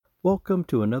Welcome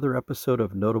to another episode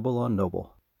of Notable on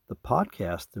Noble, the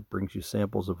podcast that brings you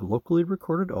samples of locally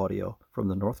recorded audio from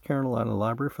the North Carolina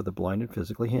Library for the Blind and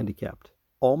Physically Handicapped.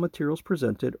 All materials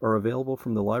presented are available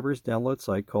from the library's download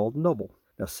site called Noble.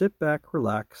 Now sit back,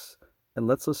 relax, and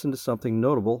let's listen to something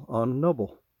notable on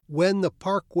Noble. When the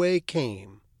Parkway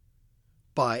Came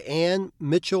by Anne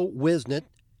Mitchell Wisnett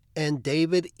and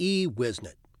David E.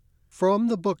 Wisnett from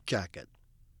the book jacket.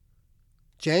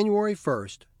 January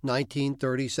 1st,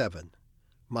 1937.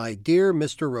 My dear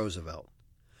Mr. Roosevelt,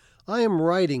 I am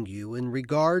writing you in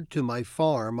regard to my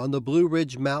farm on the Blue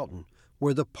Ridge Mountain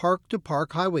where the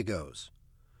Park-to-Park Highway goes.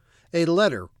 A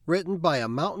letter written by a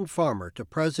mountain farmer to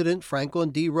President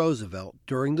Franklin D. Roosevelt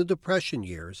during the Depression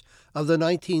years of the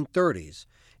 1930s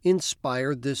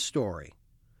inspired this story.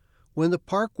 When the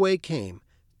Parkway Came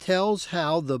tells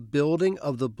how the building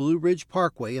of the Blue Ridge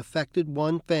Parkway affected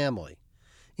one family,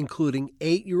 including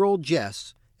 8-year-old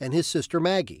Jess and his sister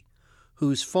Maggie,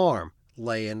 whose farm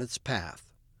lay in its path.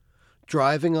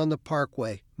 Driving on the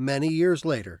parkway many years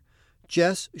later,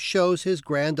 Jess shows his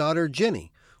granddaughter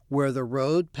Ginny where the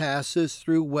road passes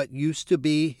through what used to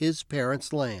be his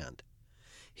parents' land.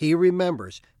 He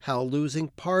remembers how losing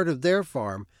part of their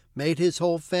farm made his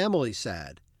whole family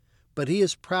sad, but he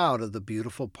is proud of the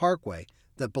beautiful parkway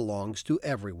that belongs to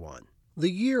everyone.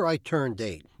 The year I turned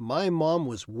 8, my mom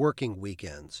was working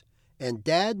weekends, and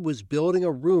Dad was building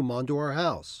a room onto our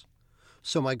house.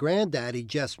 So my granddaddy,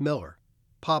 Jess Miller,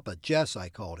 Papa Jess I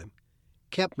called him,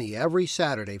 kept me every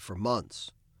Saturday for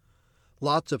months.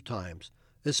 Lots of times,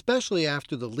 especially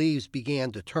after the leaves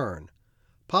began to turn,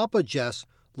 Papa Jess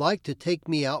liked to take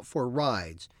me out for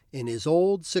rides in his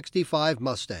old '65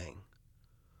 Mustang.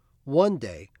 One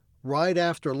day, right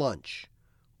after lunch,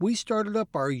 we started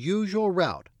up our usual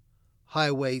route,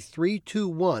 Highway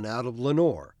 321 out of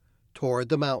Lenoir, toward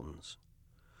the mountains.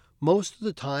 Most of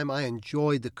the time I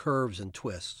enjoyed the curves and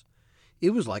twists.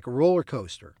 It was like a roller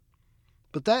coaster.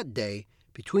 But that day,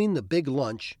 between the big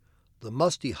lunch, the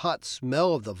musty hot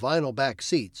smell of the vinyl back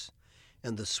seats,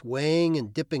 and the swaying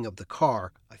and dipping of the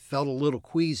car, I felt a little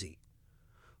queasy.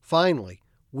 Finally,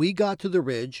 we got to the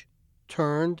ridge,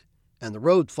 turned, and the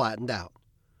road flattened out.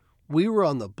 We were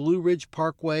on the Blue Ridge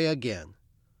Parkway again,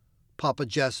 Papa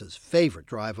Jess's favorite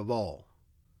drive of all.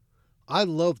 I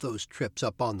love those trips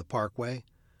up on the parkway.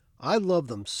 I love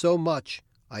them so much,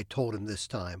 I told him this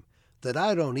time, that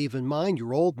I don't even mind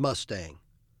your old Mustang.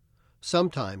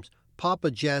 Sometimes Papa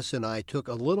Jess and I took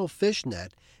a little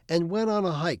fishnet and went on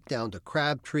a hike down to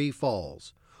Crabtree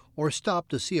Falls, or stopped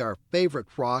to see our favorite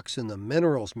rocks in the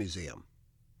Minerals Museum.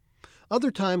 Other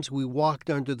times we walked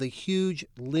under the huge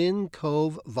Lynn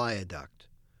Cove Viaduct.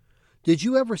 Did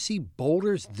you ever see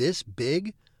boulders this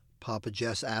big? Papa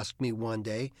Jess asked me one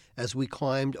day as we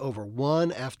climbed over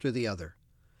one after the other.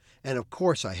 And of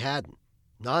course I hadn't,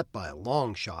 not by a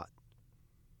long shot.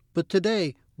 But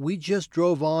today we just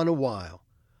drove on a while.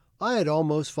 I had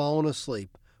almost fallen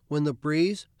asleep when the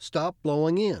breeze stopped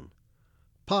blowing in.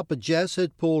 Papa Jess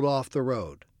had pulled off the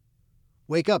road.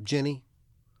 Wake up, Ginny.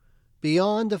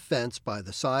 Beyond a fence by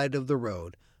the side of the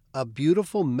road, a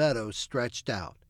beautiful meadow stretched out,